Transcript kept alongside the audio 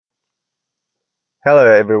Hello,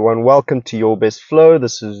 everyone. Welcome to Your Best Flow.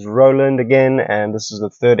 This is Roland again, and this is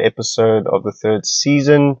the third episode of the third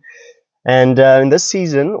season. And in this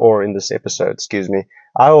season, or in this episode, excuse me,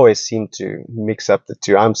 I always seem to mix up the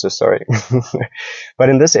two. I'm so sorry. But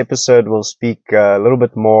in this episode, we'll speak a little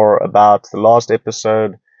bit more about the last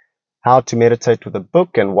episode, how to meditate with a book,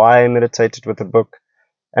 and why I meditated with a book,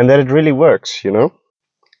 and that it really works.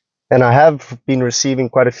 And I have been receiving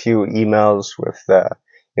quite a few emails with,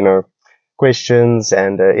 you know, questions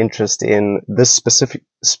and interest in this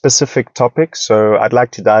specific topic. So I'd like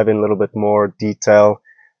to dive in a little bit more detail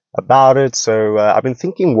about it. So I've been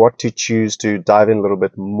thinking what to choose to dive in a little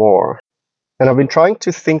bit more. And I've been trying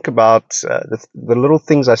to think about the little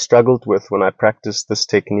things I struggled with when I practiced this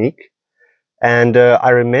technique. And I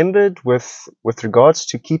remembered with regards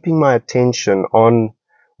to keeping my attention on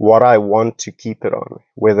what I want to keep it on,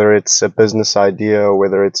 whether it's a business idea or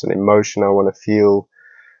whether it's an emotion I want to feel,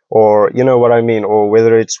 or you know what I mean, or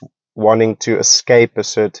whether it's wanting to escape a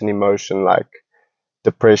certain emotion like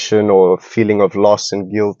depression or feeling of loss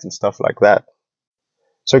and guilt and stuff like that.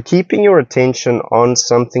 So keeping your attention on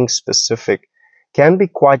something specific can be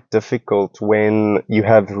quite difficult when you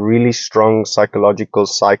have really strong psychological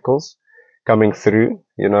cycles coming through.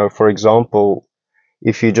 For example,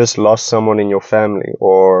 if you just lost someone in your family,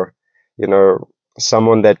 or you know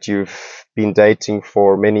someone that you've been dating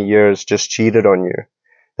for many years just cheated on you,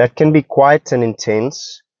 that can be quite an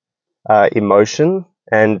intense emotion.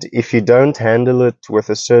 And if you don't handle it with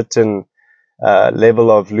a certain level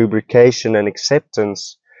of lubrication and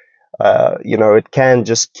acceptance, it can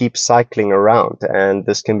just keep cycling around, and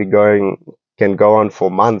this can go on for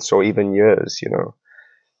months or even years.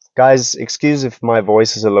 Guys, excuse if my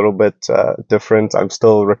voice is a little bit different. I'm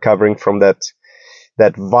still recovering from that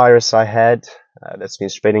virus I had that's been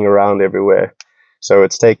spreading around everywhere. So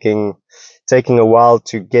it's taking a while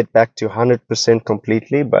to get back to 100%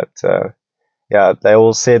 completely, but yeah, they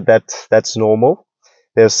all said that that's normal.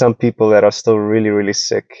 There's some people that are still really, really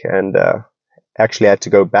sick and actually had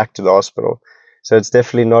to go back to the hospital. So it's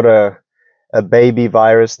definitely not a baby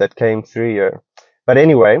virus that came through here. But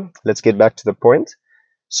anyway, let's get back to the point.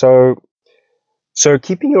 So, so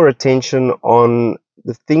keeping your attention on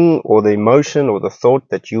the thing or the emotion or the thought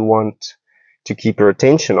that you want to keep your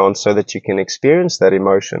attention on so that you can experience that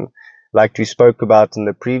emotion. Like we spoke about in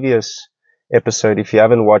the previous episode. If you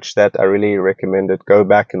haven't watched that, I really recommend it. Go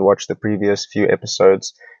back and watch the previous few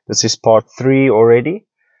episodes. This is part 3 already.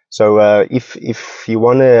 So if you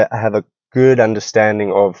want to have a good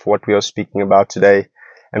understanding of what we are speaking about today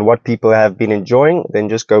and what people have been enjoying, then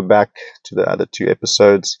just go back to the other 2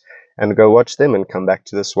 episodes and go watch them and come back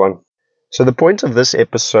to this one. So the point of this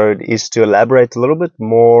episode is to elaborate a little bit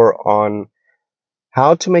more on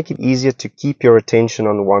how to make it easier to keep your attention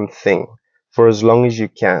on one thing for as long as you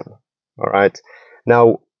can. All right.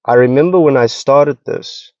 Now, I remember when I started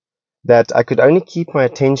this that I could only keep my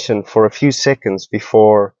attention for a few seconds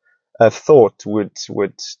before a thought would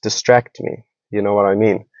distract me. You know what I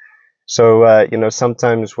mean? So,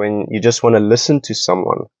 sometimes when you just want to listen to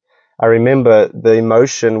someone, I remember the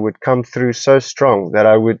emotion would come through so strong that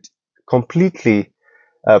I would completely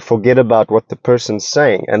forget about what the person's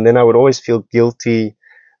saying. And then I would always feel guilty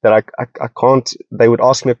that I can't, they would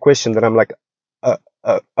ask me a question that I'm like,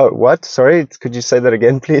 what? Sorry, could you say that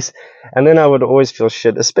again, please? And then I would always feel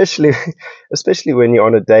shit, especially, especially when you're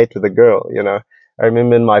on a date with a girl. I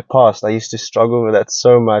remember in my past, I used to struggle with that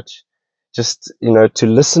so much, just, to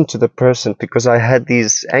listen to the person because I had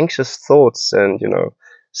these anxious thoughts and,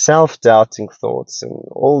 self-doubting thoughts and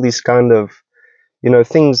all these kind of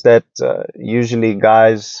things that usually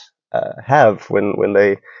guys have when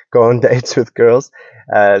they go on dates with girls,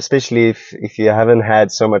 especially if you haven't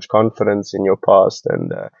had so much confidence in your past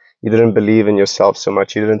and you didn't believe in yourself so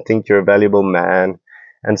much, you didn't think you're a valuable man,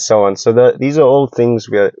 and so on. So these are all things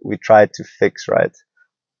we try to fix, right?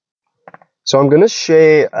 So I'm going to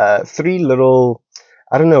share 3 little,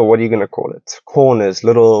 I don't know, what are you going to call it? Corners,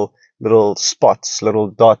 little spots,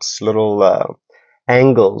 little dots, little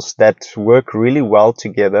angles that work really well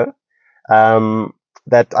together.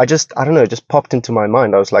 That I don't know, just popped into my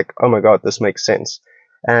mind. I was like, oh my God, this makes sense.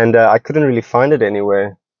 And I couldn't really find it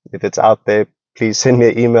anywhere. If it's out there, please send me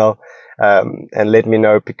an email and let me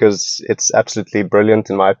know, because it's absolutely brilliant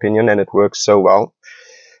in my opinion and it works so well.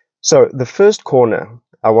 So the first corner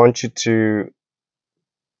I want you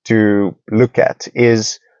to look at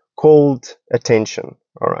is called attention.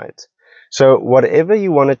 All right. So whatever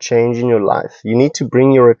you want to change in your life, you need to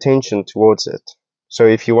bring your attention towards it. So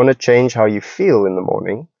if you want to change how you feel in the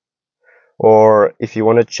morning, or if you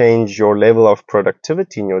want to change your level of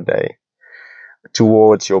productivity in your day,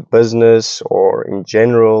 towards your business or in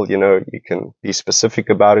general, you can be specific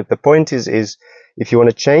about it. The point is if you want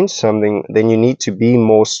to change something, then you need to be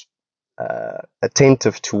more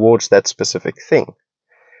attentive towards that specific thing.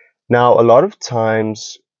 Now, a lot of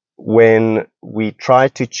times when we try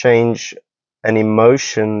to change an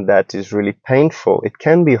emotion that is really painful, it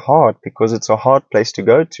can be hard because it's a hard place to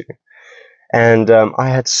go to. And I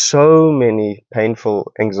had so many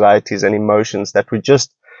painful anxieties and emotions that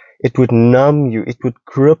it would numb you, it would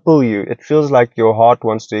cripple you. It feels like your heart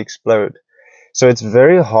wants to explode. So it's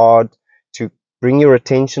very hard to bring your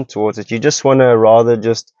attention towards it. You just want to rather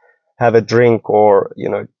just have a drink or,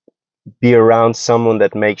 be around someone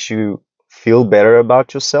that makes you feel better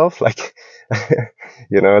about yourself, like,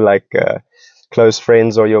 like close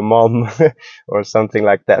friends or your mom or something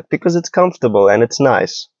like that, because it's comfortable and it's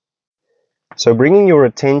nice. So bringing your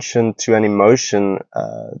attention to an emotion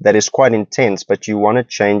that is quite intense, but you want to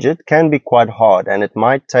change it, can be quite hard, and it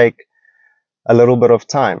might take a little bit of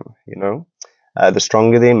time. The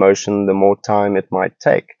stronger the emotion, the more time it might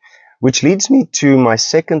take. Which leads me to my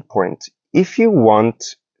second point. If you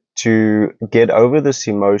want to get over this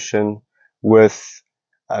emotion with,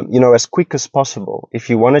 as quick as possible, if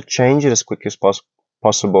you want to change it as quick as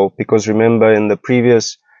possible, because remember in the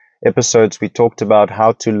previous episodes we talked about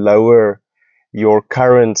how to lower your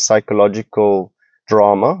current psychological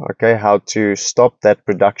drama, okay, how to stop that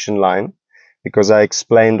production line, because I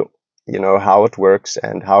explained, how it works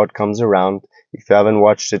and how it comes around. If you haven't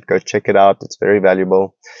watched it, go check it out. It's very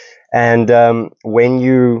valuable. And when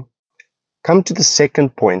you come to the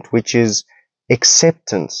second point, which is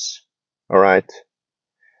acceptance, all right?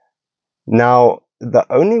 Now, the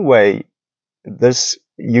only way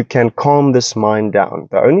you can calm this mind down,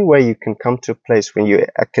 the only way you can come to a place when you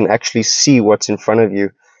can actually see what's in front of you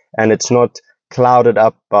and it's not clouded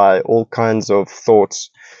up by all kinds of thoughts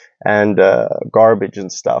and garbage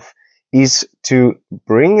and stuff, is to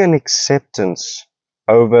bring an acceptance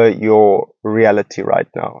over your reality right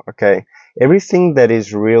now, okay? Everything that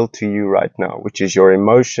is real to you right now, which is your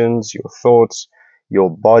emotions, your thoughts, your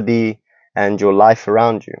body, and your life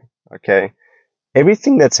around you, okay?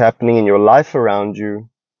 Everything that's happening in your life around you,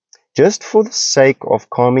 just for the sake of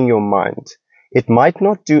calming your mind, it might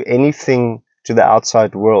not do anything to the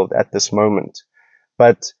outside world at this moment,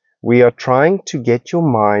 but we are trying to get your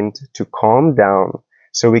mind to calm down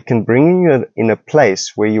so we can bring you in a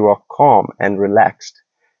place where you are calm and relaxed,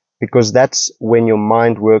 because that's when your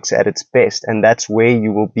mind works at its best, and that's where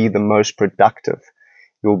you will be the most productive.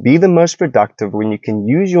 You'll be the most productive when you can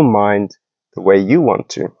use your mind the way you want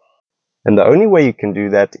to. And the only way you can do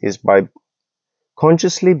that is by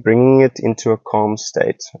consciously bringing it into a calm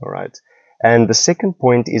state, all right? And the second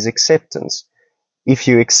point is acceptance. If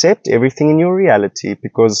you accept everything in your reality,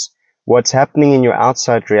 because what's happening in your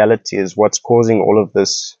outside reality is what's causing all of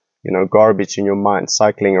this, garbage in your mind,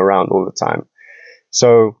 cycling around all the time.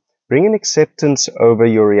 So bring an acceptance over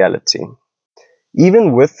your reality,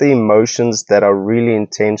 even with the emotions that are really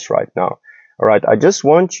intense right now. All right, I just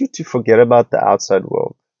want you to forget about the outside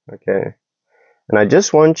world, okay? And I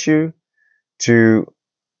just want you to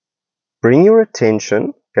bring your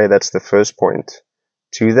attention, okay, that's the first point,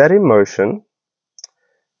 to that emotion.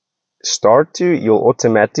 You'll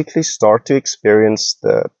automatically start to experience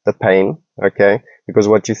the pain, okay, because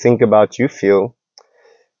what you think about, you feel.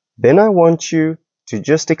 Then I want you to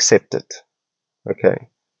just accept it, okay?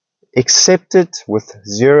 Accept it with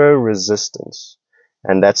zero resistance.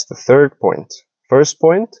 And that's the third point. First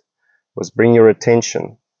point was bring your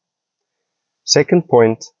attention. Second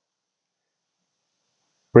point,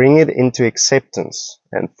 bring it into acceptance.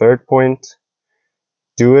 And third point,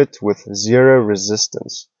 do it with zero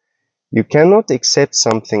resistance. You cannot accept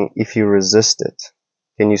something if you resist it.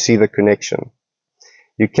 Can you see the connection?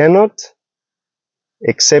 You cannot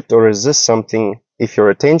accept or resist something if your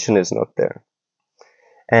attention is not there.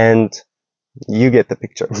 And you get the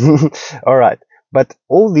picture. All right. But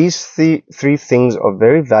all these three things are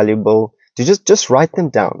very valuable to just write them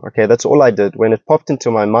down. Okay. That's all I did when it popped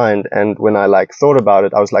into my mind. And when I thought about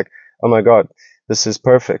it, I was like, oh my God, this is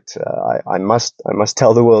perfect. I must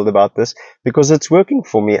tell the world about this because it's working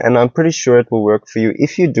for me. And I'm pretty sure it will work for you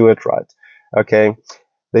if you do it right. Okay.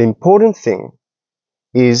 The important thing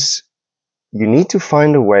is you need to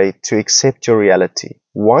find a way to accept your reality.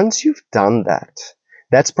 Once you've done that,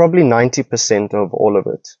 that's probably 90% of all of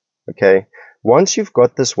it, okay? Once you've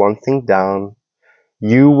got this one thing down,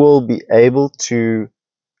 you will be able to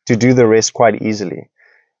do the rest quite easily.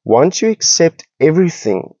 Once you accept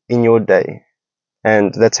everything in your day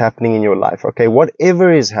and that's happening in your life, okay,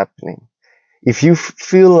 whatever is happening, if you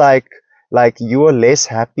feel like you are less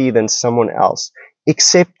happy than someone else,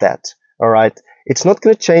 accept that, all right? it's not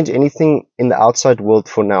going to change anything in the outside world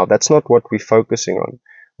for now. That's not what we're focusing on.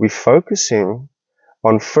 We're focusing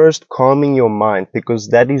on first calming your mind, because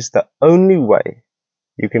that is the only way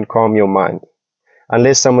you can calm your mind.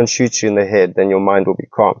 Unless someone shoots you in the head, then your mind will be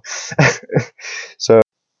calm.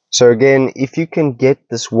 So again, if you can get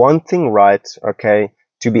this one thing right, okay,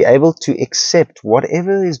 to be able to accept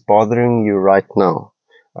whatever is bothering you right now,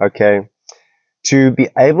 okay, to be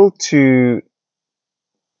able to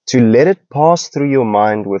let it pass through your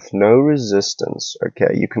mind with no resistance,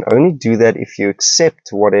 okay, you can only do that if you accept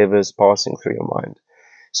whatever is passing through your mind.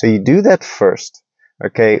 So you do that first,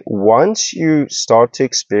 okay. Once you start to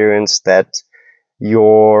experience that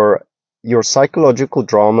your psychological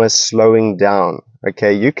drama is slowing down,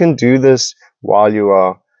 okay, you can do this while you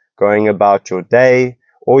are going about your day,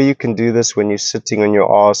 or you can do this when you're sitting on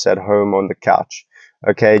your ass at home on the couch,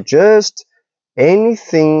 okay. Just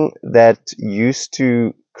anything that used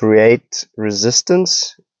to create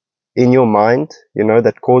resistance in your mind,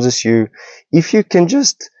 that causes you, if you can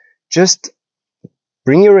just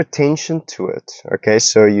bring your attention to it, okay,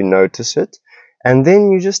 so you notice it, and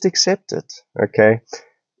then you just accept it, okay.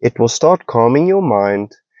 It will start calming your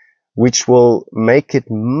mind, which will make it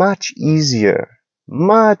much easier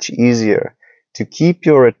to keep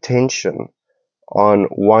your attention on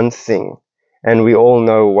one thing. And we all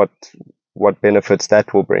know what benefits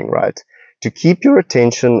that will bring, right? To keep your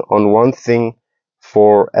attention on one thing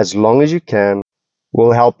for as long as you can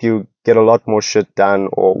will help you get a lot more shit done,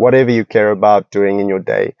 or whatever you care about doing in your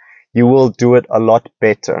day. You will do it a lot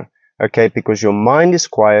better, okay? Because your mind is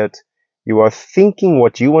quiet. You are thinking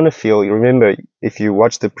what you want to feel. You remember, if you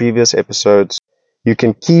watch the previous episodes, you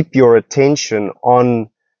can keep your attention on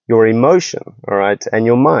your emotion, all right, and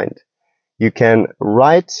your mind. You can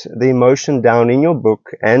write the emotion down in your book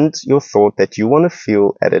and your thought that you want to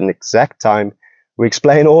feel at an exact time. We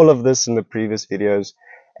explain all of this in the previous videos,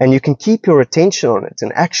 and you can keep your attention on it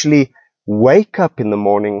and actually wake up in the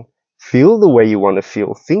morning, feel the way you want to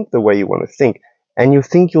feel, think the way you want to think, and you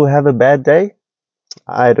think you'll have a bad day?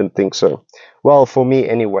 I don't think so. Well, for me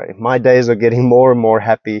anyway, my days are getting more and more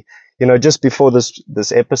happy. Just before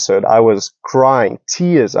this episode, I was crying,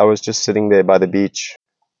 tears. I was just sitting there by the beach,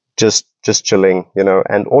 just chilling,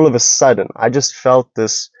 and all of a sudden I just felt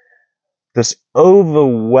this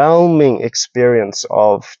overwhelming experience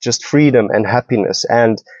of just freedom and happiness.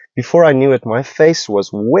 And before I knew it, my face was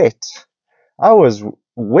wet. I was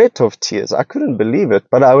wet of tears. I couldn't believe it,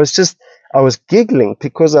 but I was giggling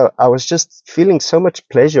because I was just feeling so much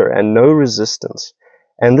pleasure and no resistance.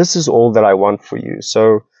 And this is all that I want for you.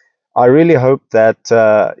 So I really hope that,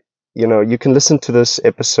 you can listen to this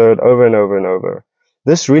episode over and over and over.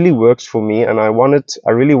 This really works for me, and I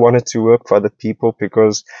really wanted to work for other people,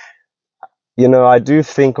 because, I do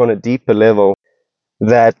think on a deeper level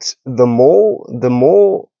that the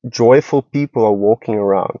more joyful people are walking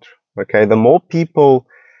around, okay, the more people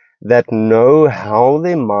that know how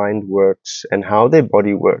their mind works and how their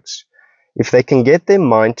body works, if they can get their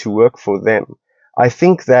mind to work for them, I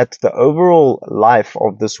think that the overall life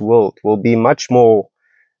of this world will be much more,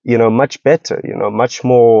 much better, much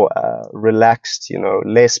more relaxed,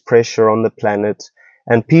 less pressure on the planet,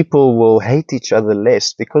 and people will hate each other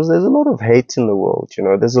less, because there's a lot of hate in the world,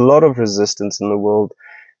 there's a lot of resistance in the world,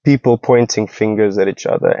 people pointing fingers at each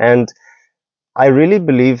other. And I really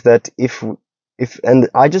believe that and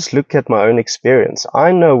I just look at my own experience,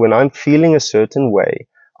 I know when I'm feeling a certain way,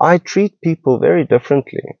 I treat people very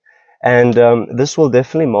differently. And this will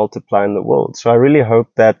definitely multiply in the world. So I really hope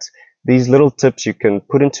that these little tips you can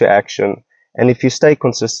put into action, and if you stay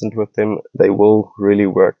consistent with them, they will really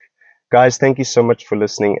work. Guys, thank you so much for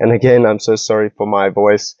listening. And again, I'm so sorry for my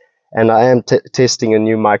voice. And I am testing a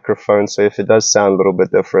new microphone, so if it does sound a little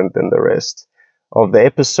bit different than the rest of the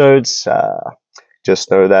episodes, just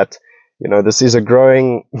know that, this is a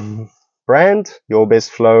growing brand, Your Best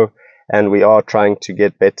Flow, and we are trying to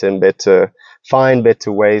get better and better, find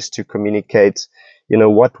better ways to communicate,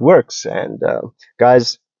 what works. And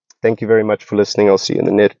guys, thank you very much for listening. I'll see you in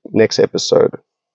the next episode.